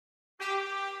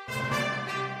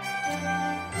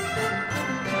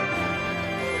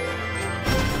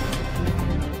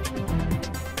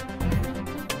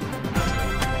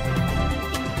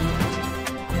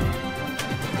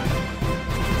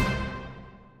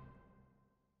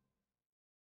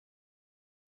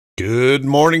Good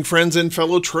morning, friends and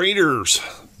fellow traders.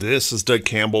 This is Doug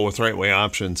Campbell with Right Way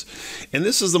Options, and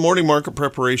this is the morning market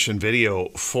preparation video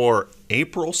for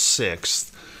April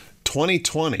 6th,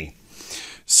 2020.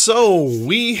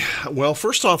 Well,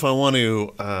 first off, I want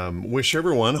to wish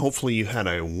everyone, hopefully you had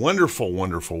a wonderful,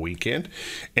 wonderful weekend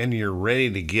and you're ready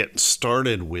to get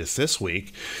started with this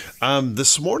week.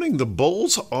 This morning, the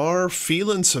bulls are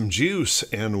feeling some juice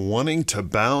and wanting to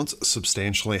bounce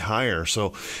substantially higher.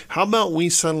 So how about we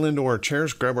settle into our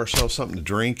chairs, grab ourselves something to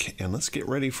drink, and let's get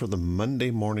ready for the Monday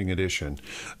morning edition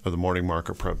of the Morning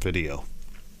Market Prep video.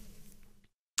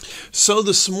 So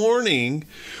this morning,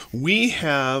 we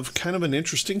have kind of an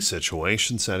interesting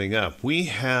situation setting up. We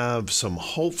have some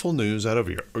hopeful news out of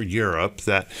Europe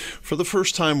that for the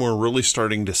first time, we're really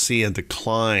starting to see a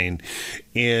decline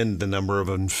in the number of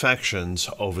infections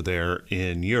over there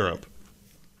in Europe.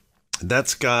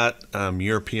 That's got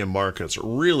European markets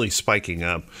really spiking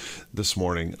up this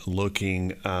morning,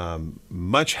 looking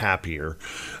much happier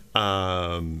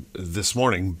this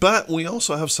morning. But we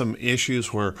also have some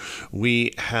issues where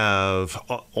we have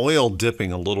oil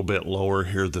dipping a little bit lower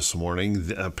here this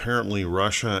morning. Apparently,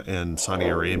 Russia and Saudi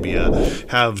Arabia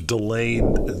have delayed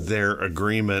their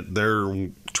agreement.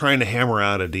 They're trying to hammer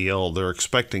out a deal. They're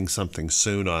expecting something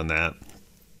soon on that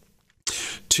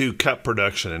to cut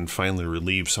production and finally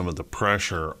relieve some of the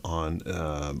pressure on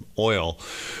oil.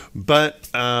 But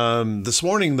this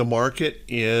morning, the market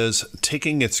is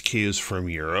taking its cues from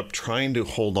Europe, trying to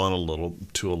hold on a little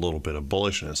bit of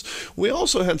bullishness. We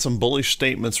also had some bullish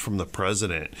statements from the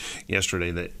president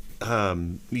yesterday that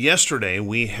yesterday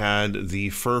we had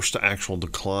the first actual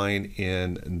decline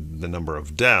in the number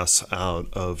of deaths out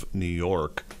of New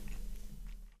York.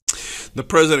 The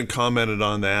president commented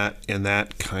on that, and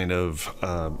that kind of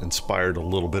inspired a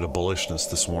little bit of bullishness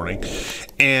this morning.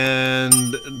 And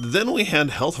then we had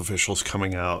health officials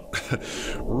coming out,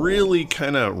 really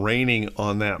kind of raining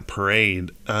on that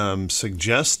parade,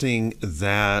 suggesting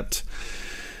that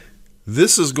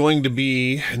this is going to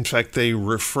be, in fact, they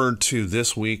referred to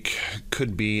this week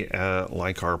could be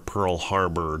like our Pearl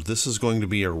Harbor. This is going to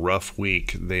be a rough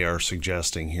week, they are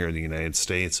suggesting here in the United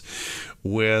States,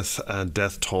 with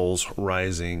death tolls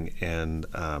rising and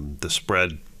the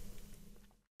spread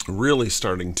really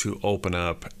starting to open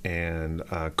up and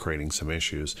creating some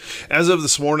issues. As of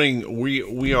this morning,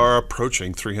 we are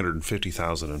approaching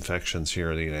 350,000 infections here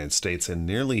in the United States, and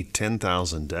nearly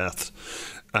 10,000 deaths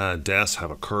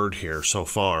have occurred here so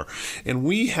far, and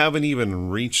we haven't even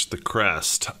reached the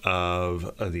crest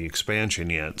of the expansion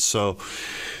yet. So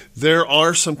there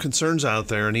are some concerns out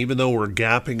there, and even though we're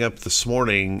gapping up this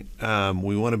morning,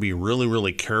 we want to be really,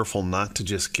 really careful not to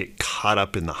just get caught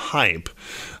up in the hype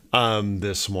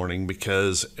this morning,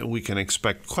 because we can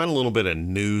expect quite a little bit of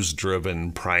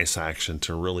news-driven price action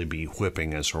to really be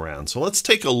whipping us around. So let's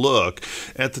take a look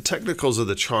at the technicals of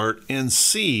the chart and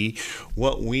see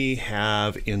what we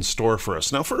have in store for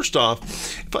us. Now, first off,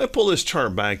 if I pull this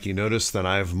chart back, you notice that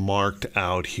I've marked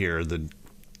out here the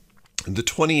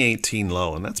 2018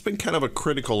 low, and that's been kind of a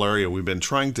critical area. We've been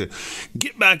trying to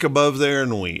get back above there,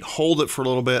 and we hold it for a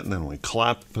little bit, and then we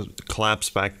collapse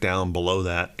back down below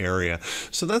that area.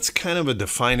 So that's kind of a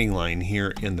defining line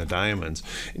here in the diamonds.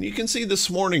 And you can see this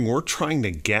morning we're trying to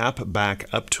gap back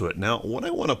up to it. Now, what I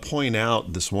want to point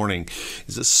out this morning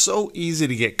is it's so easy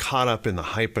to get caught up in the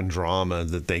hype and drama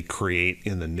that they create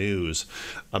in the news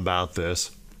about this,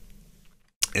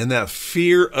 and that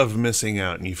fear of missing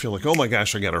out, and you feel like, oh my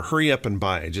gosh, I got to hurry up and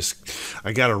buy.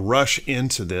 I got to rush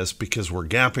into this because we're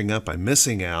gapping up, I'm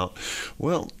missing out.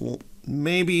 Well,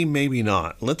 maybe, maybe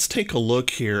not. Let's take a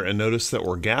look here and notice that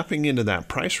we're gapping into that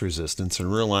price resistance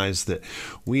and realize that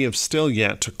we have still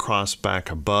yet to cross back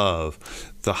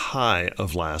above the high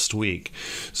of last week.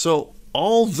 So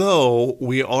although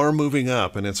we are moving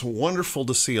up, and it's wonderful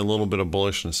to see a little bit of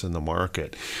bullishness in the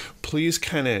market, please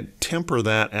kind of temper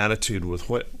that attitude with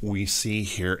what we see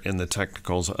here in the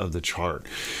technicals of the chart.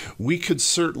 We could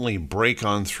certainly break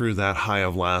on through that high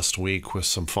of last week with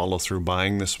some follow-through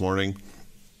buying this morning.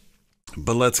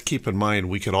 But let's keep in mind,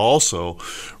 we could also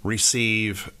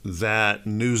receive that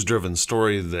news-driven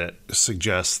story that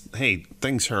suggests, hey,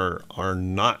 things are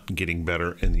not getting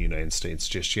better in the United States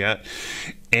just yet,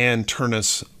 and turn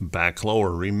us back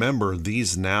lower. Remember,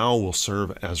 these now will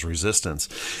serve as resistance.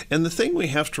 And the thing we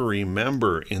have to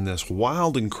remember in this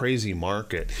wild and crazy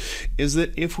market is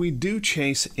that if we do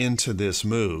chase into this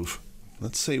move,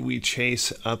 let's say we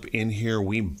chase up in here,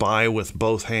 we buy with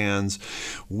both hands,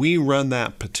 we run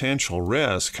that potential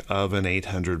risk of an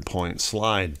 800-point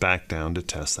slide back down to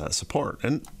test that support.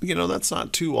 And, you know, that's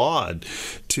not too odd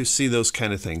to see those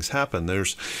kind of things happen.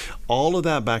 There's all of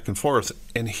that back and forth.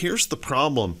 And here's the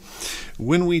problem.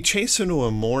 When we chase into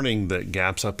a morning that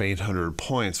gaps up 800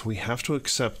 points, we have to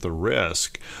accept the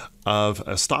risk of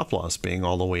a stop loss being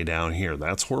all the way down here.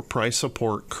 That's where price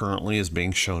support currently is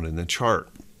being shown in the chart.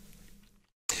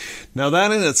 Now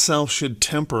that in itself should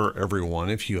temper everyone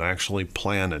if you actually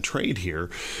plan a trade here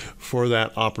for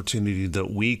that opportunity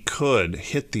that we could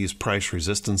hit these price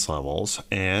resistance levels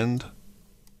and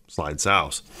slide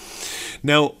south.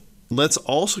 Now, let's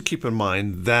also keep in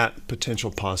mind that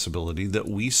potential possibility that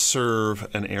we serve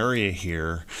an area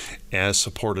here as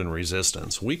support and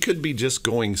resistance. We could be just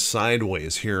going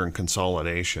sideways here in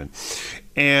consolidation,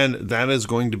 and that is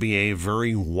going to be a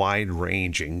very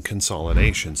wide-ranging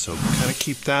consolidation. So kind of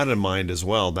keep that in mind as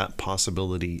well. That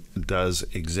possibility does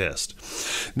exist.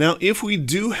 Now, if we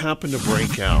do happen to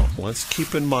break out, let's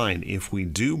keep in mind, if we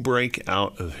do break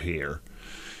out of here,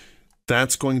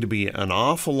 that's going to be an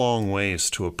awful long ways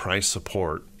to a price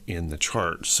support in the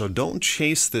chart. So don't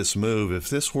chase this move. If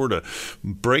this were to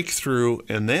break through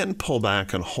and then pull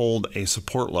back and hold a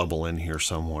support level in here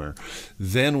somewhere,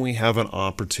 then we have an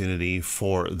opportunity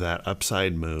for that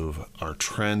upside move, our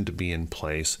trend to be in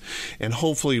place, and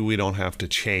hopefully we don't have to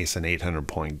chase an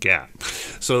 800-point gap.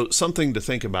 So something to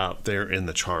think about there in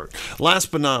the chart.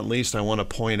 Last but not least, I want to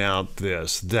point out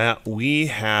this, that we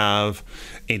have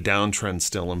a downtrend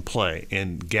still in play,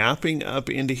 and gapping up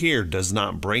into here does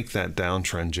not break that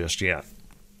downtrend just yet.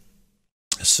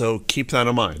 So keep that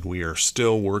in mind. We are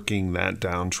still working that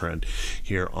downtrend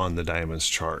here on the diamonds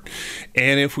chart.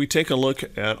 And if we take a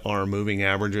look at our moving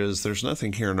averages, there's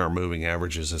nothing here in our moving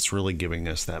averages that's really giving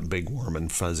us that big warm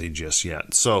and fuzzy just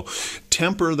yet. So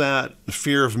temper that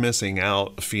fear of missing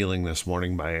out feeling this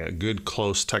morning by a good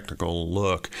close technical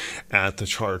look at the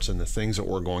charts and the things that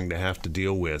we're going to have to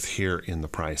deal with here in the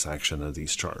price action of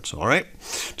these charts. All right,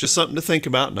 just something to think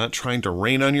about, not trying to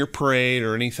rain on your parade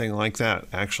or anything like that.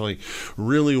 Actually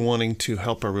really wanting to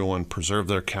help everyone preserve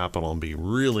their capital and be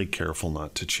really careful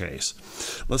not to chase.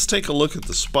 Let's take a look at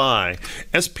the SPY.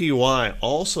 SPY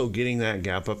also getting that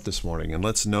gap up this morning, and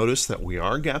let's notice that we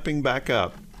are gapping back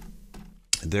up.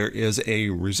 There is a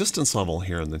resistance level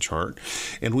here in the chart,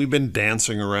 and we've been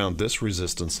dancing around this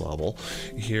resistance level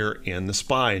here in the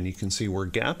SPY, and you can see we're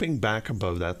gapping back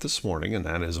above that this morning, and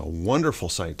that is a wonderful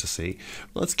sight to see.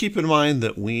 Let's keep in mind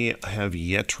that we have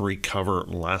yet to recover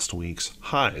last week's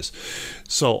highs.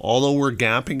 So although we're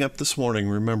gapping up this morning,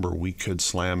 remember we could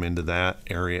slam into that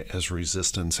area as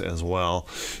resistance as well.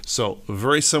 So a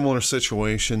very similar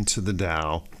situation to the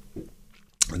Dow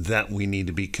that we need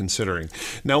to be considering.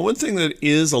 Now, one thing that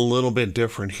is a little bit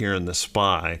different here in the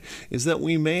SPY is that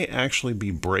we may actually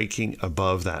be breaking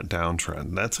above that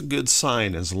downtrend. That's a good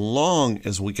sign as long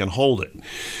as we can hold it.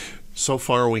 So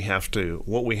far, what we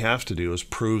have to do is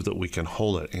prove that we can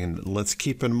hold it. And let's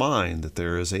keep in mind that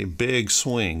there is a big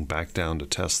swing back down to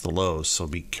test the lows. So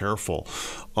be careful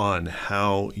on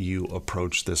how you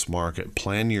approach this market.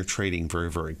 Plan your trading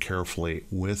very, very carefully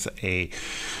with a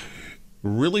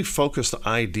really focused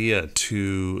idea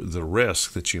to the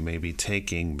risk that you may be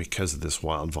taking because of this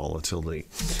wild volatility.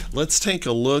 Let's take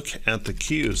a look at the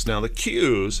Qs. Now the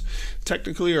Qs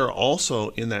technically are also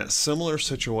in that similar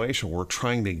situation. We're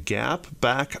trying to gap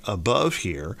back above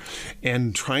here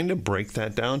and trying to break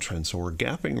that downtrend. So we're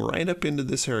gapping right up into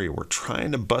this area. We're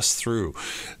trying to bust through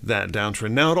that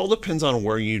downtrend. Now it all depends on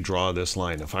where you draw this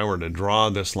line. If I were to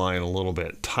draw this line a little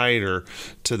bit tighter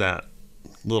to that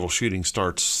little shooting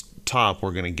star top,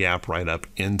 we're going to gap right up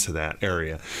into that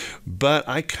area. But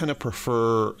I kind of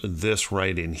prefer this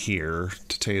right in here.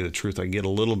 To tell you the truth, I get a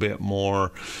little bit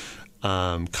more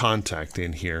contact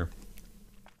in here.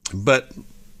 But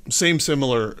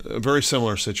very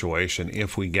similar situation.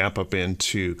 If we gap up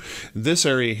into this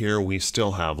area here, we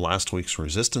still have last week's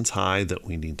resistance high that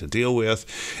we need to deal with.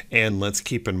 And let's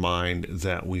keep in mind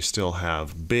that we still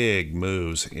have big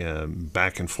moves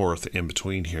back and forth in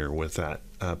between here with that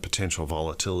potential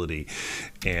volatility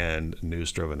and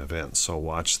news-driven events. So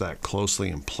watch that closely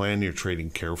and plan your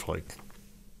trading carefully.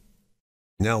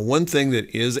 Now, one thing that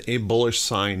is a bullish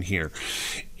sign here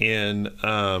in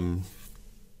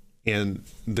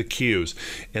the Qs,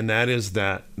 and that is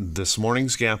that this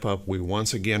morning's gap up, we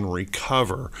once again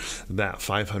recover that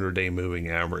 500-day moving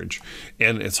average.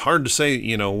 And it's hard to say,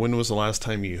 you know, when was the last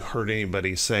time you heard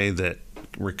anybody say that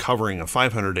recovering a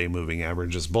 500-day moving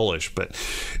average is bullish? But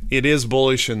it is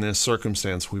bullish in this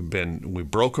circumstance. We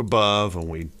broke above and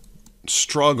we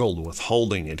struggled with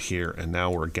holding it here, and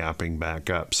now we're gapping back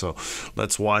up. So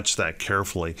let's watch that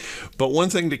carefully. But one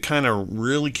thing to kind of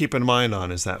really keep in mind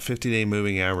on is that 50-day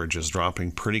moving average is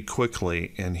dropping pretty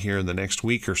quickly, and here in the next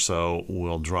week or so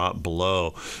will drop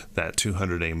below that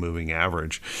 200-day moving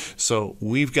average. So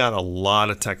we've got a lot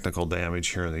of technical damage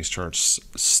here in these charts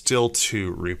still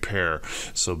to repair.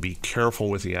 So be careful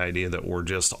with the idea that we're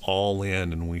just all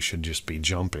in and we should just be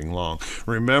jumping long.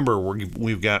 Remember,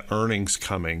 we've got earnings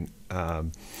coming,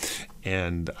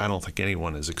 and I don't think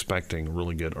anyone is expecting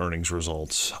really good earnings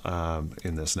results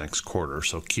in this next quarter.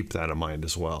 So keep that in mind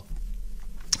as well.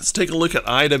 Let's take a look at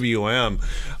IWM.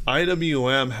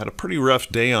 IWM had a pretty rough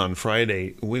day on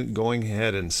Friday, going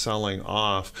ahead and selling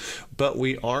off, but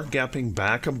we are gapping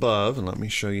back above. And let me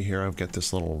show you here. I've got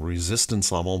this little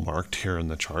resistance level marked here in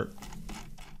the chart.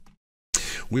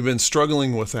 We've been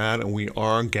struggling with that, and we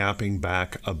are gapping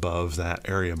back above that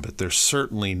area, but there's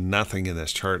certainly nothing in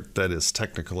this chart that is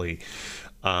technically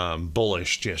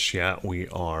bullish just yet. We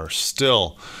are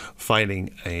still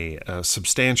fighting a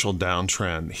substantial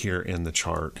downtrend here in the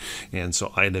chart, and so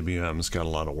IWM's got a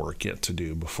lot of work yet to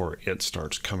do before it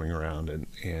starts coming around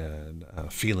and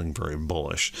feeling very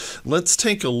bullish. Let's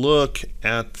take a look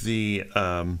at the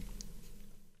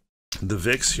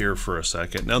VIX here for a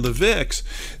second. Now the VIX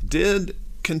did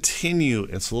continue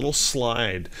its little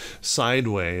slide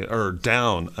sideways or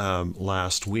down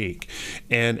last week,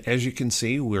 and as you can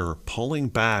see, we're pulling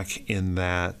back in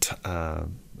that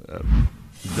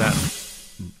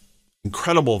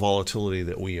incredible volatility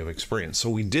that we have experienced. So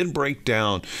we did break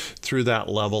down through that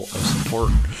level of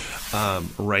support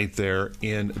right there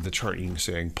in the chart. You can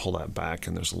see I can pull that back,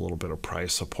 and there's a little bit of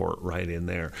price support right in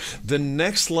there. The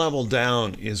next level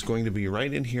down is going to be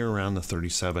right in here around the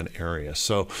 37 area.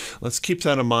 So let's keep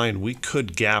that in mind. We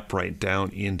could gap right down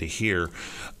into here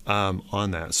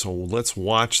on that. So let's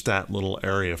watch that little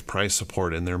area of price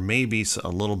support, and there may be a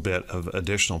little bit of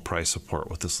additional price support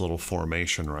with this little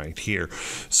formation right here.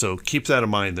 So keep that in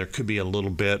mind. There could be a little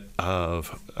bit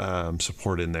of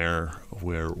support in there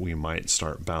where we might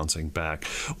start bouncing back.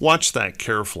 Watch that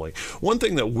carefully. One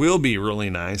thing that will be really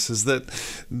nice is that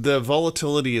the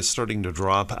volatility is starting to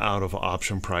drop out of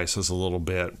option prices a little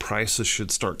bit. Prices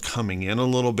should start coming in a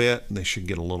little bit. They should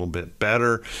get a little bit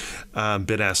better.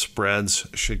 Bid-ask spreads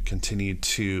should continue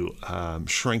to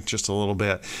shrink just a little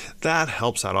bit. That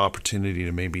helps that opportunity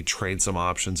to maybe trade some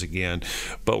options again,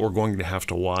 but we're going to have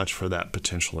to watch for that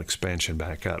potential expansion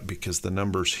back up, because the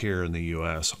numbers here in the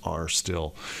US are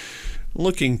still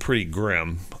looking pretty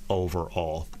grim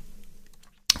overall.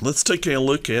 Let's take a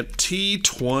look at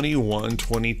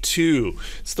T2122.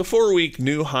 It's the 4-week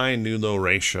new high, new low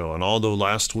ratio. And although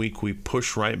last week we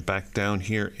pushed right back down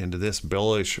here into this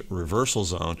bullish reversal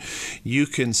zone, you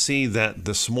can see that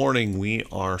this morning we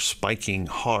are spiking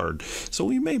hard. So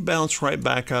we may bounce right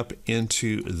back up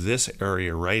into this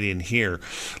area right in here.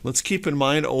 Let's keep in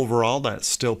mind overall that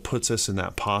still puts us in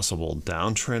that possible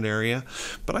downtrend area.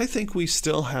 But I think we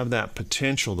still have that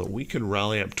potential that we could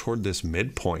rally up toward this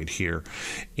midpoint here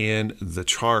in the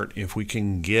chart if we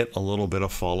can get a little bit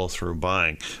of follow through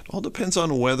buying. It all depends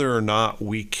on whether or not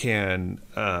we can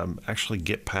actually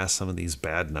get past some of these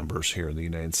bad numbers here in the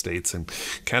United States and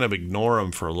kind of ignore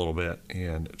them for a little bit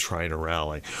and try to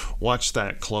rally. Watch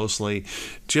that closely.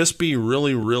 Just be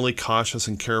really, really cautious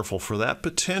and careful for that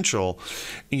potential.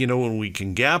 You know, when we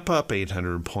can gap up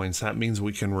 800 points, that means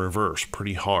we can reverse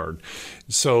pretty hard.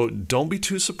 So don't be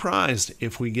too surprised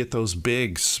if we get those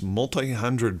big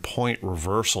multi-hundred point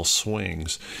reversal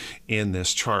swings in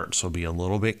this chart. So be a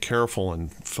little bit careful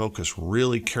and focus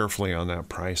really carefully on that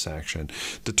price action.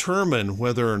 Determine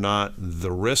whether or not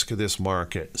the risk of this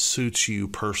market suits you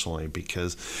personally,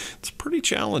 because it's pretty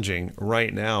challenging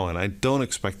right now, and I don't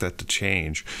expect that to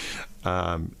change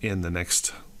in the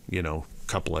next,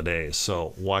 couple of days.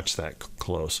 So watch that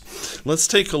close. Let's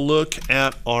take a look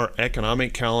at our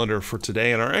economic calendar for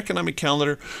today. And our economic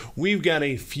calendar, we've got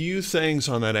a few things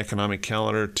on that economic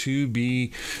calendar to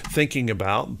be thinking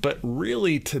about, but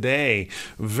really today,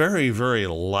 very, very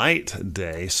light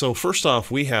day. So first off,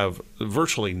 we have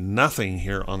virtually nothing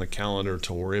here on the calendar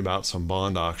to worry about, some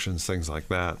bond auctions, things like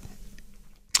that.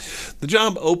 The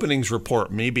job openings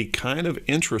report may be kind of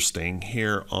interesting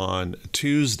here on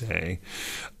Tuesday.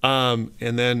 And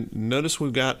then notice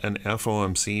we've got an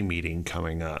FOMC meeting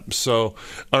coming up, so,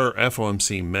 or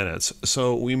FOMC minutes.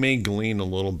 So we may glean a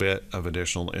little bit of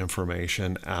additional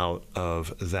information out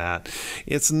of that.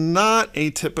 It's not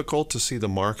atypical to see the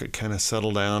market kind of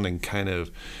settle down and kind of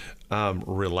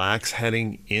relax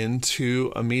heading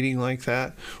into a meeting like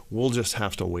that. We'll just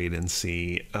have to wait and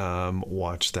see.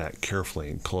 Watch that carefully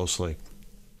and closely.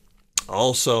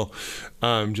 Also,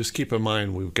 just keep in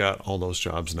mind we've got all those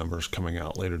jobs numbers coming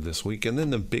out later this week, and then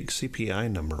the big CPI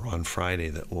number on Friday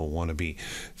that we'll want to be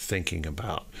thinking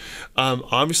about.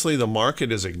 Obviously, the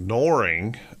market is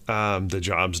ignoring the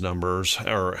jobs numbers,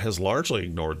 or has largely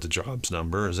ignored the jobs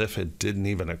number as if it didn't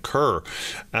even occur.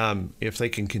 If they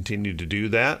can continue to do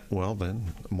that, well,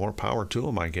 then more power to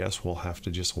them, I guess. We'll have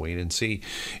to just wait and see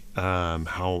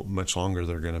how much longer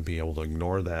they're going to be able to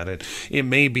ignore that. It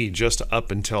may be just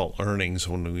up until earnings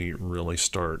when we really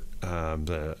start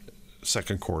the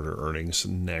second quarter earnings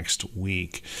next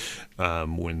week,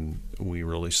 when we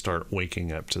really start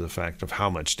waking up to the fact of how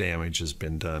much damage has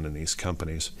been done in these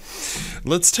companies.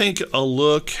 Let's take a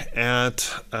look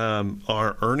at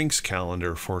our earnings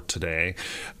calendar for today.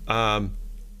 Our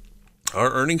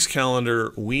earnings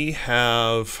calendar, we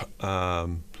have,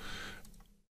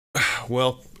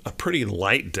 well, a pretty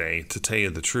light day, to tell you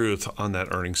the truth, on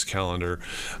that earnings calendar.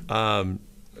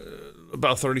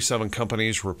 About 37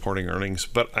 companies reporting earnings,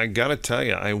 but I gotta tell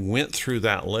you, I went through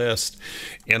that list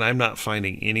and I'm not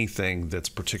finding anything that's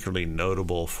particularly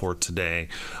notable for today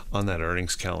on that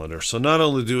earnings calendar. So not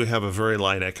only do we have a very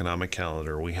light economic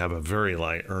calendar, we have a very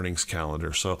light earnings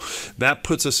calendar. So that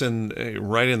puts us in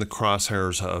right in the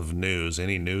crosshairs of news.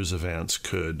 Any news events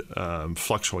could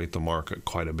fluctuate the market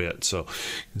quite a bit. So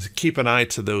keep an eye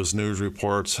to those news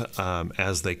reports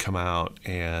as they come out,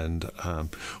 and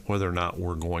whether or not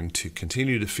we're going to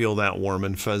continue to feel that warm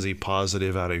and fuzzy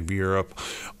positive out of Europe,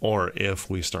 or if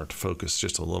we start to focus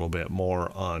just a little bit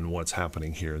more on what's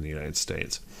happening here in the United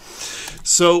States.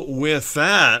 So with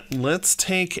that, let's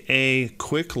take a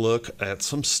quick look at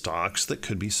some stocks that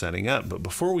could be setting up. But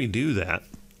before we do that,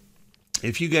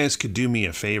 if you guys could do me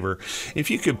a favor, if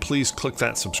you could please click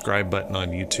that subscribe button on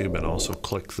YouTube, and also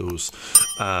click those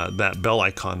that bell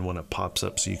icon when it pops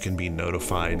up, so you can be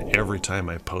notified every time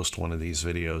I post one of these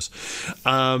videos.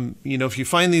 You know, if you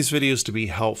find these videos to be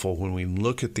helpful when we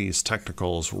look at these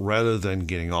technicals, rather than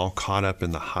getting all caught up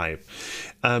in the hype,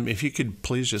 if you could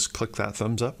please just click that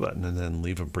thumbs up button and then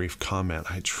leave a brief comment.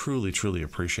 I truly, truly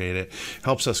appreciate it.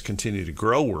 Helps us continue to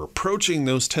grow. We're approaching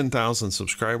those 10,000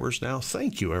 subscribers now.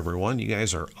 Thank you, everyone. You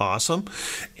guys are awesome,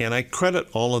 and I credit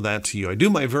all of that to you. I do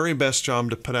my very best job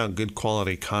to put out good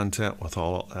quality content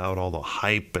without all the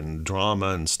hype and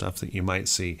drama and stuff that you might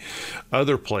see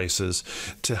other places,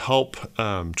 to help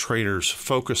traders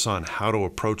focus on how to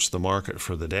approach the market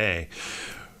for the day.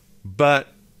 But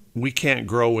we can't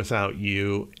grow without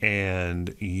you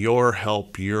and your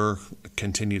help. Your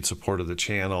continued support of the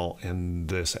channel and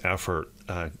this effort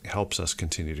helps us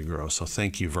continue to grow. So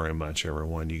thank you very much,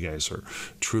 everyone. You guys are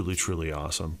truly, truly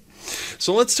awesome.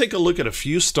 So let's take a look at a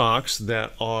few stocks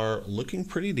that are looking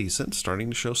pretty decent, starting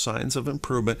to show signs of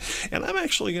improvement. And I'm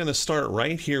actually going to start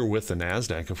right here with the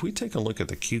NASDAQ. If we take a look at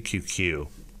the QQQ,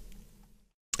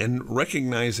 and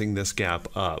recognizing this gap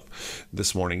up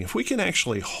this morning, if we can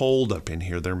actually hold up in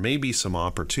here, there may be some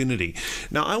opportunity.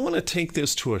 Now, I want to take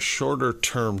this to a shorter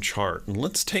term chart, and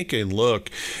let's take a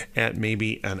look at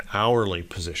maybe an hourly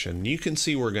position. You can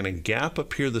see we're going to gap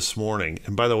up here this morning.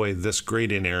 And by the way, this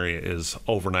gradient area is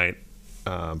overnight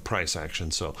price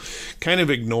action, so kind of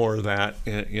ignore that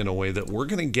in a way that we're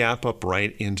going to gap up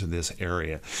right into this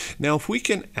area. Now, if we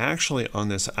can actually on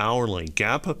this hourly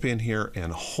gap up in here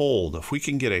and hold, if we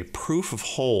can get a proof of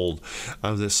hold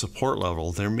of this support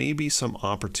level, there may be some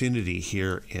opportunity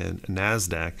here in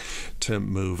NASDAQ to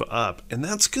move up, and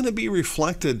that's going to be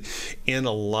reflected in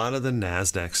a lot of the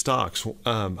NASDAQ stocks.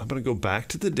 I'm going to go back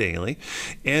to the daily,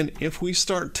 and if we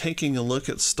start taking a look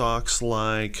at stocks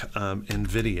like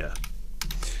NVIDIA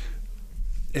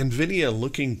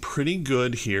looking pretty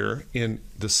good here, in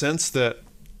the sense that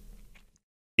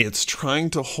it's trying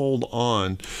to hold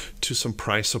on to some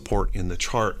price support in the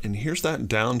chart. And here's that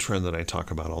downtrend that I talk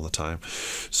about all the time.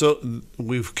 So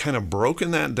we've kind of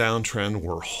broken that downtrend.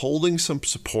 We're holding some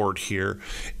support here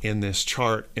in this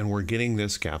chart, and we're getting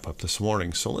this gap up this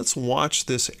morning. So let's watch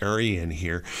this area in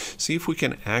here, see if we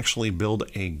can actually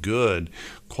build a good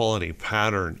quality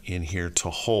pattern in here to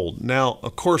hold. Now,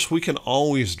 of course, we can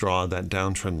always draw that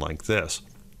downtrend like this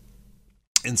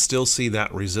and still see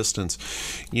that resistance,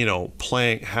 you know,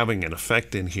 having an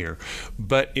effect in here.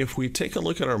 But if we take a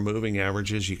look at our moving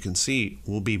averages, you can see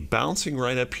we'll be bouncing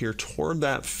right up here toward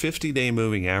that 50-day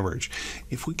moving average.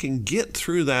 If we can get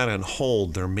through that and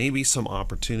hold, there may be some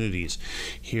opportunities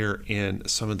here in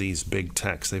some of these big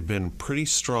techs. They've been pretty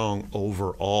strong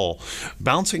overall,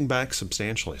 bouncing back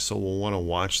substantially. So we'll want to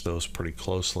watch those pretty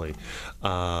closely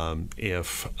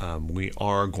if we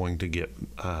are going to get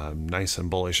nice and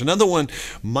bullish. Another one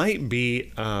might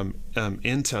be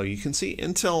Intel. You can see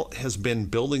Intel has been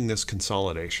building this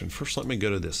consolidation. First, let me go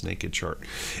to this naked chart.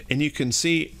 And you can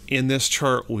see in this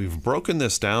chart, we've broken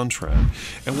this downtrend,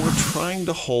 and we're trying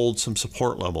to hold some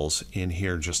support levels in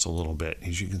here just a little bit.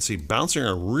 As you can see, bouncing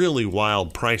a really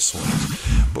wild price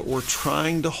swings, but we're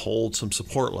trying to hold some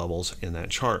support levels in that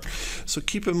chart. So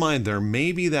keep in mind, there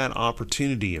may be that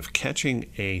opportunity of catching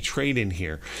a trade in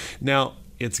here. Now,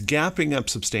 it's gapping up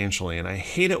substantially, and I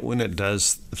hate it when it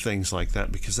does things like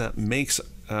that, because that makes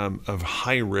a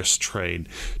high-risk trade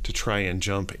to try and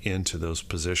jump into those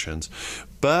positions.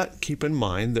 But keep in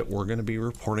mind that we're going to be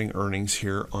reporting earnings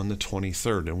here on the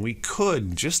 23rd, and we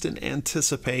could, just in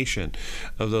anticipation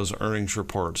of those earnings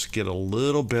reports, get a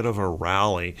little bit of a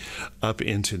rally up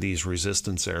into these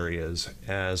resistance areas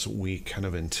as we kind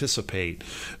of anticipate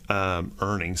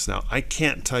earnings. Now, I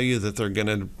can't tell you that they're going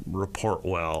to report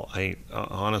well.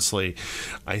 Honestly,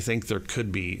 I think there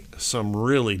could be some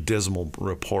really dismal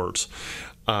reports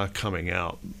coming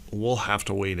out. We'll have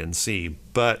to wait and see,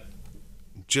 but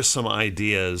just some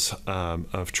ideas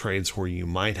of trades where you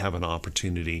might have an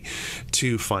opportunity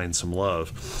to find some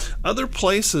love. Other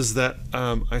places that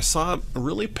I saw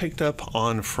really picked up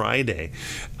on Friday,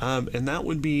 and that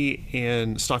would be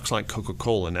in stocks like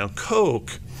Coca-Cola. Now,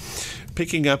 Coke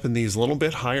picking up in these little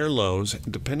bit higher lows,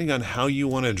 depending on how you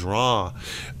want to draw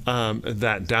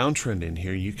that downtrend in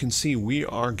here. You can see we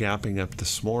are gapping up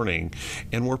this morning,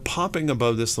 and we're popping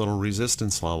above this little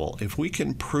resistance level. If we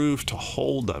can prove to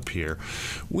hold up here,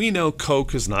 we know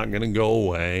Coke is not going to go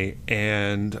away,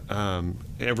 and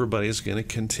everybody's going to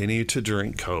continue to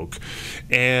drink Coke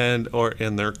and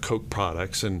their Coke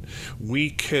products, and we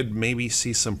could maybe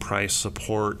see some price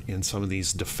support in some of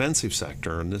these defensive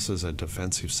sector, and this is a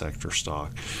defensive sector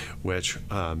stock which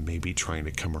may be trying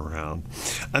to come around.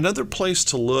 Another place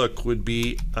to look would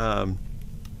be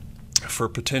for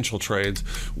potential trades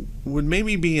would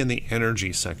maybe be in the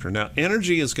energy sector. Now,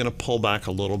 energy is going to pull back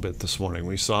a little bit this morning.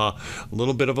 We saw a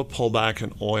little bit of a pullback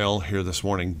in oil here this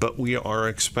morning, but we are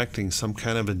expecting some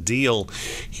kind of a deal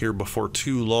here before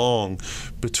too long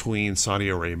between Saudi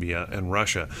Arabia and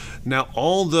Russia. Now,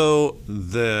 although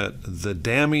the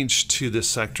damage to this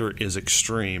sector is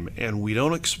extreme, and we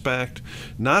don't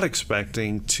not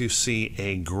expecting to see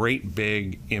a great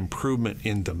big improvement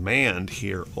in demand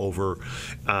here over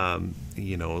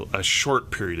a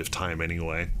short period of time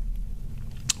anyway,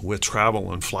 with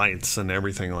travel and flights and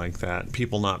everything like that,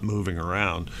 people not moving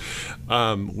around,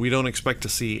 we don't expect to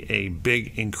see a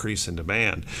big increase in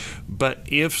demand. But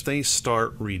if they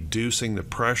start reducing the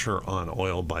pressure on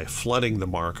oil by flooding the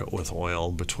market with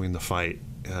oil between the fight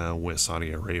with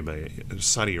Saudi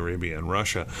Arabia and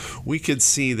Russia, we could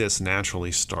see this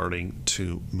naturally starting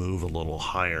to move a little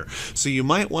higher. So you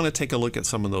might want to take a look at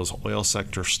some of those oil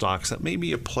sector stocks. That may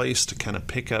be a place to kind of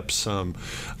pick up some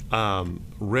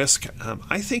risk.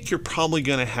 I think you're probably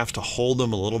going to have to hold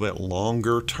them a little bit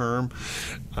longer term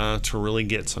to really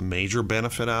get some major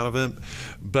benefit out of it.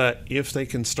 But if they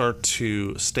can start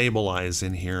to stabilize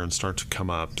in here and start to come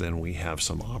up, then we have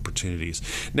some opportunities.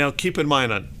 Now, keep in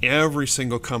mind, on every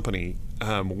single company,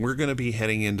 we're going to be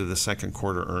heading into the second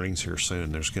quarter earnings here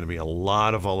soon. There's going to be a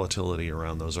lot of volatility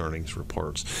around those earnings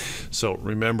reports. So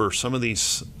remember, some of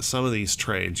these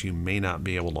trades you may not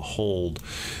be able to hold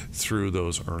through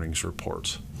those earnings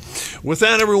reports. With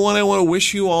that, everyone, I want to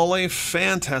wish you all a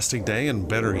fantastic day, and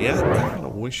better yet, I want to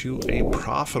wish you a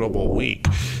profitable week.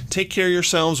 Take care of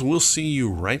yourselves. We'll see you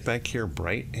right back here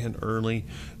bright and early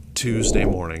Tuesday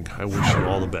morning. I wish you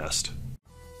all the best.